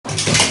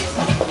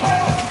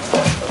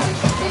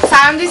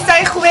سلام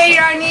دوستای خوب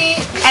ایرانی،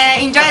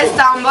 اینجا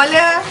استانبول،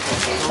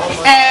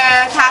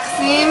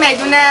 تقسیم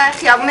میدون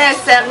خیابون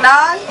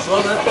استقلال.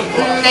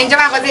 اینجا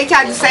مغازه یکی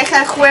از دوستای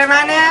خیلی خوب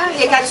منه،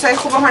 یکی از دوستای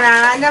خوب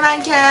هنرمند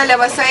من که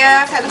لباسای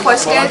خیلی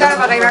خوشگلی داره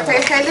با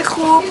قیمتای خیلی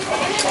خوب.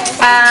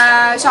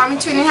 شما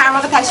میتونین هر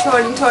موقع تشریف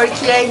آوردین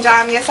ترکیه اینجا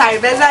هم یه سری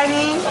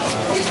بزنین.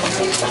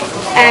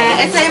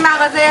 اسم این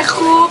مغازه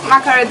خوب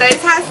ماکارادایز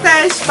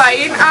هستش با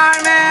این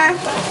آرم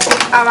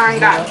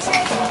avantgarde.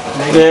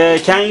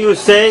 Can you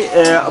say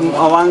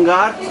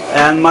avantgarde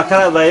and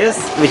Makaradayiz,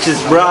 which is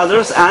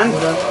brothers, and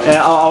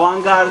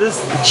avantgarde is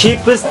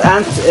cheapest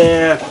and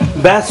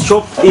best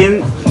shop in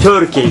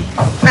Turkey?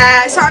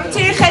 شما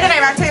میتونید خیلی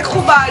قیمت‌های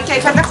خوب با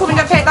کیفیت خوب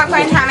اینجا پیدا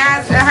کنید.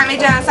 همه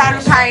جنس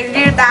رو 5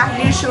 لیر 10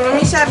 لیر شروع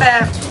میشه به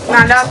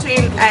مالا تو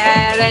این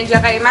رنج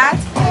قیمت.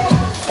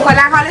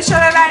 کلا حالش رو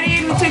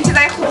ببرید، میتونید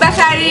چیزای خوب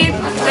بخرید،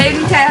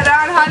 برید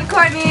تهران حال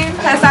کنید،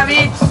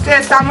 حسابی تو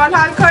استانبول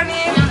حال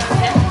کنید.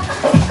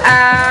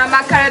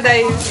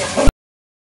 Makaradayiz.